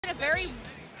A very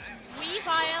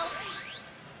Weavile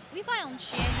and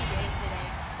Shandy day today.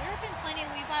 There have been plenty of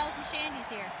Weaviles and Shandies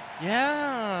here.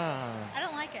 Yeah. I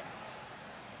don't like it.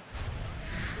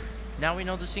 Now we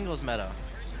know the singles meta.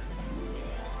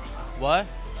 What?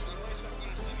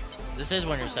 This is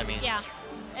winter semis. Yeah.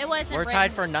 It wasn't We're written.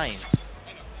 tied for 9th.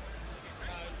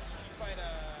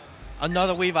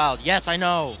 Another Weavile. Yes, I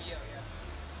know.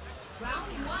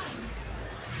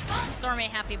 Storm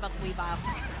ain't happy about the Weavile.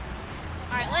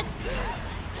 All right, let's see.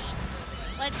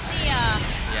 Yeah,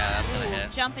 that's gonna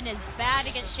hit. Jumping is bad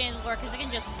against Chandelure because it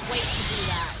can just wait to do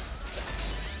that.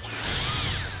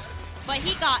 But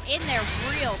he got in there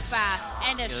real fast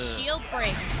and a shield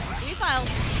break. Weavile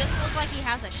doesn't look like he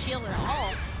has a shield at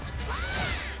all.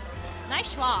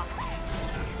 Nice swap.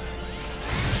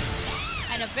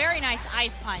 And a very nice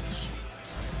ice punch.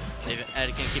 See if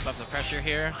Ed can keep up the pressure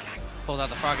here. Pulls out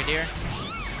the Frogadier.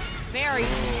 Very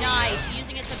nice,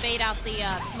 using it to bait out the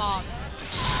smog.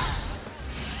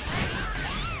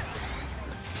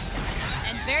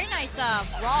 And very nice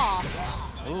raw.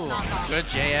 Ooh, knockoff. good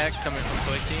JX coming from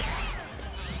Twixxie.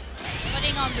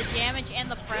 Putting on the damage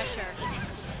and the pressure.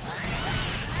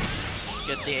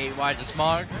 Gets the 8 wide to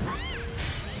smog.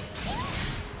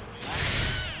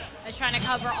 Is trying to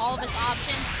cover all of his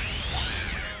options.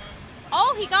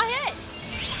 Oh, he got hit.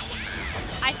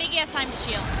 I think he has time to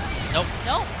shield. Nope.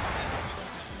 Nope.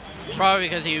 Probably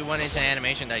because he went into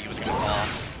animation that he was gonna fall.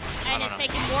 And it's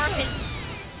taking more of his.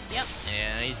 Yep.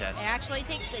 And he's dead. It actually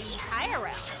takes the entire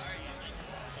round.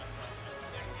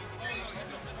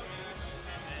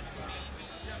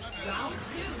 Round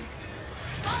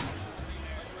 2.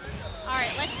 All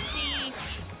right, let's see.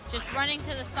 Just running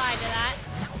to the side of that.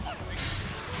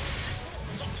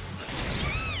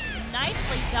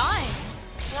 Nicely done.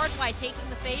 Forward Y taking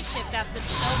the phase shift after the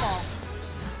snowball.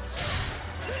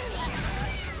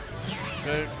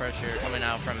 Good pressure coming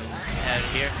out from Ed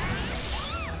here.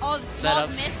 Oh, the smog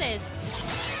misses.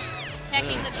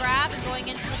 Taking the grab and going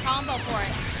into the combo for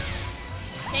it.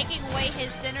 Taking away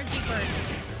his synergy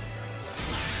burst.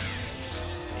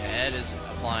 Yeah, Ed is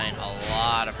applying a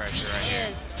lot of pressure right here.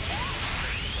 He is.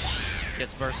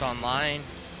 Gets burst online.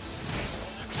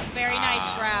 A very nice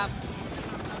grab.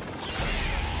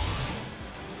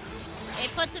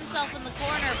 It puts himself in the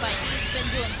corner, but he's been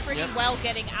doing pretty well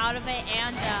getting out of it,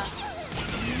 and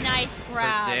nice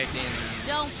grab. Predicting.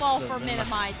 Don't fall for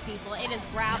minimize, people. It is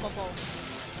grabbable.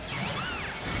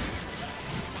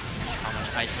 How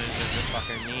much ice moves does this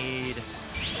fucker need?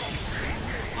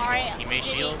 All right. He may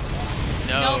shield.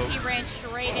 No. Nope, he ran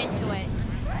straight into it.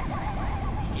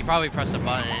 He probably pressed a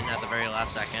button at the very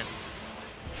last second.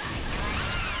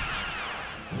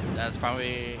 That's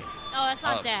probably... Oh, that's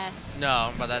not death.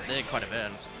 No, but that did quite a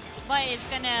bit. But it's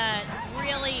gonna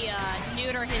really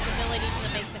neuter his ability to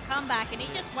make the comeback, and he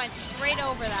just went straight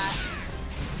over that.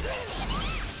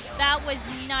 That was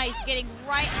nice, getting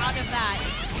right out of that.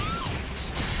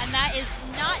 And that is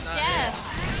not death.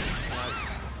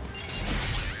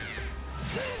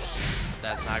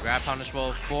 That's not grab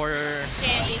punishable for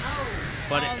Shandy.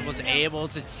 But it was able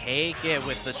to take it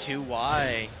with the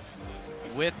 2Y.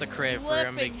 With the crit for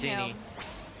a Big Teeny.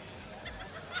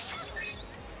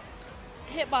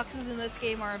 Hitboxes in this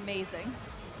game are amazing.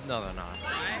 No, they're not.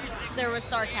 There was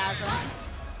sarcasm.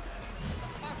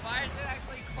 Why is it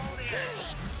actually cold here?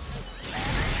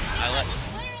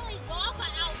 Literally lava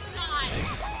outside.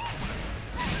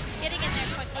 Getting in there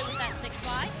quickly with that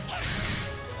 6Y.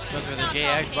 Goes for the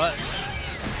JX, but...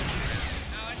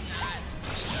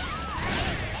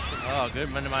 Oh,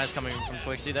 good minimize coming from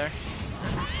Twixxie there.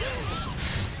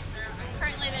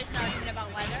 Currently, there's an argument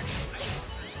about weather.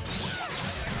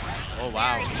 Oh,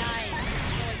 wow. Very nice.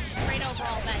 Going straight over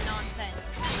all that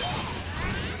nonsense.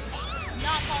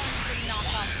 Not falling for the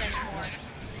knockoffs anymore.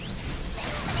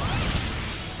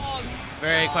 Oh,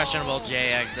 Very no. questionable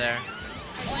JX there. I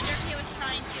wonder if he was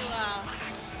trying to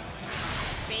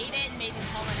bait it and maybe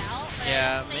call it out. But Yeah,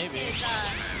 I don't think maybe. his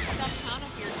stuff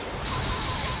counter-pierces.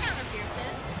 His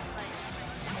counter-pierces.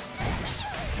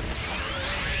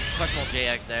 Questionable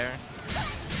JX there.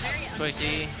 Very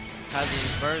Twixxie has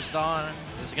his burst on.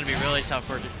 This is going to be really tough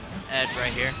for Ed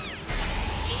right here.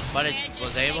 But it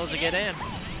was able to get in.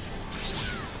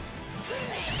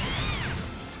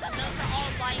 Those are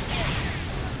all light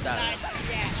hits. That's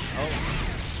dead. Oh,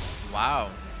 wow.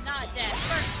 Not dead.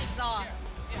 First exhaust.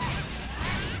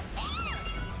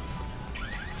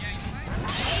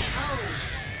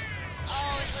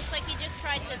 Oh, it looks like he just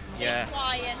tried to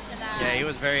 6Y into that. Yeah, he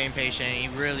was very impatient. He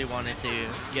really wanted to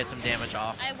get some damage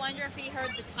off. I wonder if he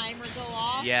heard the timer go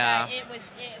off. Yeah. That it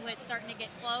was starting to get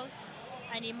close,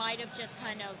 and he might have just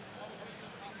kind of,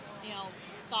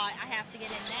 thought I have to get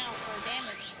in now for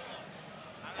damage.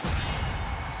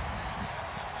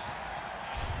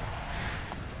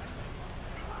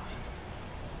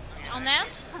 On them?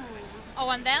 Oh,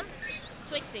 on them?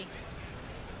 Twixxie.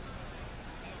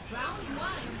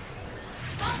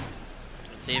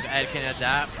 Let's see if Ed can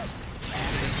adapt to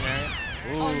this scenario.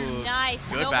 Ooh, Oh, nice.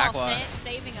 good Snowball backwash.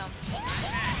 saving him.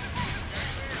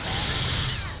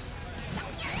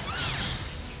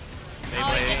 Oh, he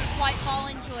Beyblade, didn't quite fall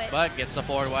into it. but gets the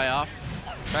forward Y off.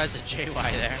 Tries to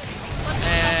JY there. Puts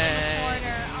himself in the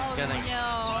corner. Oh, he's gonna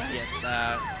no. get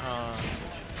that.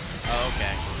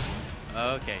 Okay.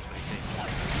 Okay,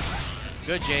 Twixxie.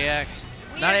 Good JX.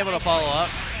 Not able to follow up,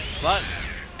 but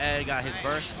Ed got his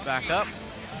burst back up.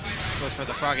 Goes for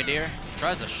the Frogadier.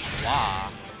 Tries a schwa.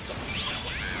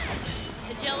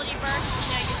 Agility burst,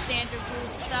 you know, your standard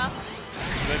move stuff.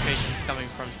 Good patience coming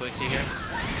from Twixxie here.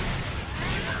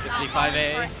 Gets the Not falling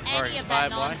 5A for or any of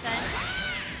that 5Y.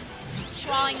 nonsense.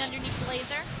 Schwalling underneath the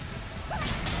laser.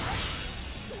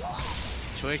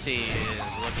 Twixxie is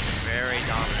looking very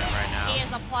dominant right now. He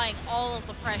is applying all of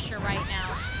the pressure right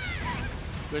now.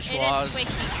 Good It schwas. is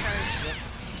Twixxie's turn.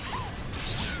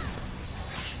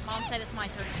 Mom said it's my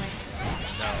turn to play.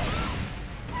 No.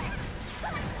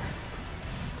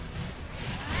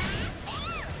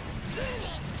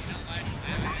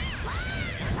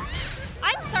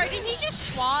 I'm sorry, did he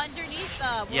just schwa underneath the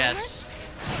roller? Yes.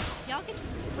 Y'all can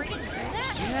freaking do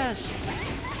that? Yes.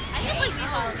 I can play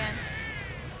Weavile again.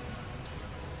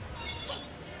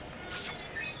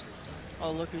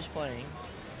 Oh, look who's playing.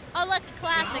 Oh look, a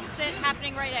classic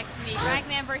happening right next to me.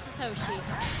 Ragman versus Hoshi.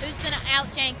 Who's gonna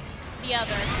outjank the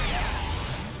other?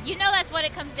 You know that's what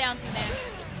it comes down to now.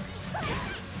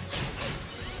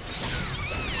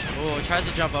 Ooh, tries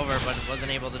to jump over, but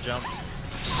wasn't able to jump.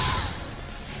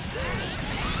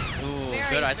 Ooh, Very,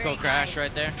 good icicle very crash nice.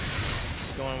 right there.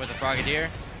 Going with the Frogadier.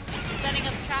 Setting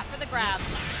up a trap for the grab.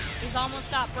 He's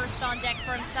almost got burst on deck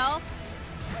for himself.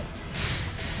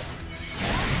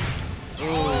 Ooh,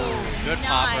 good nice.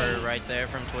 popper right there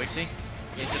from Twixxie.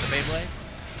 Into the Beyblade.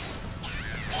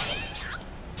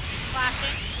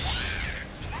 Flashing.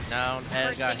 Now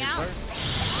Ed got Bursting his out.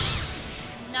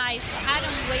 burst. Nice. Had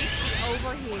him waste the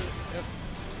overheat. Yep.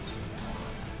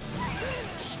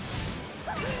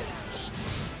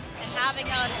 And having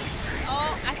us.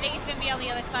 Oh, I think he's going to be on the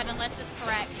other side unless it's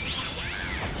correct.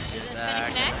 Is this going to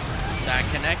connect? That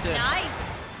connected. Nice.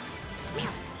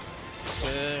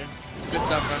 Good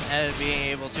stuff from Ed being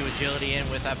able to agility in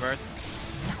with that birth.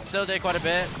 Still did quite a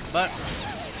bit, but.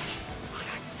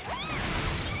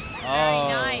 Very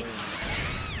nice.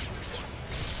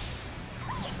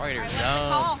 Frogadier Alright, what's the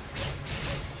down. call?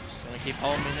 Just gonna keep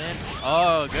holding in.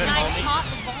 Oh, good Nice homie. caught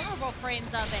the vulnerable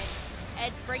frames of it.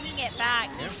 Ed's bringing it back.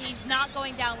 He's not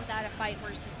going down without a fight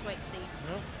versus Twixxie.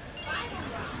 Nope.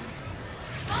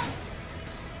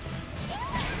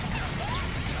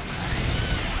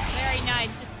 Very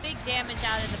nice. Just big damage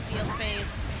out of the field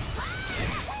phase.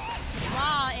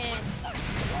 Draw in.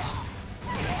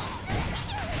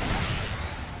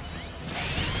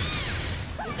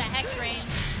 Who's at hex range?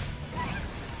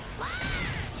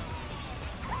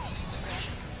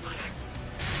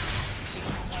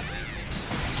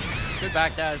 Good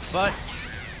back dash, but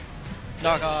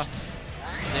knock off.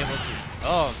 Was able to.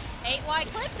 Oh, 8Y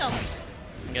clipped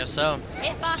him. guess so.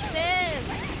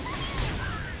 Hitboxes.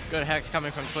 Good hex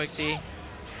coming from Twixxie.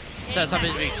 Sets up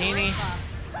his bikini.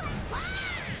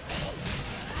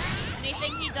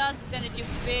 Anything he does is going to do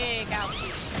big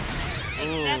ouchies.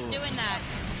 Except Ooh. doing that.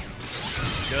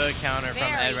 Good counter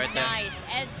from Very Ed right there. nice.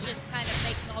 Ed's just kind of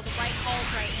making all the right calls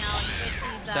right now. And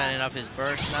Twixxie's Setting up his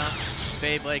burst now.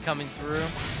 Beyblade coming through.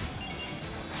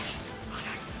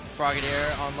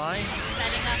 Frogadier online.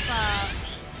 setting up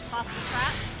possible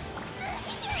traps.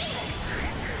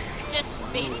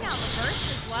 Just baiting out the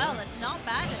burst as well. That's not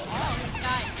bad at all. He's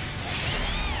got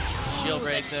Shield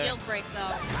break good there. shield break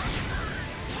though.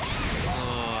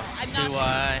 Oh, I'm not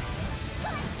 2Y.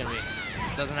 It's gonna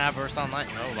be. Doesn't have burst online.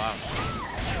 Oh wow.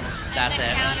 That's and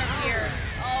then it. counter pierce.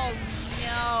 Oh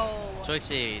no.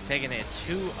 Twixxie taking it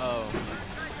 2-0.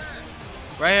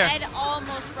 Right here. Ed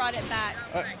almost brought it back.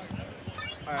 All right.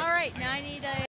 All right, 90 to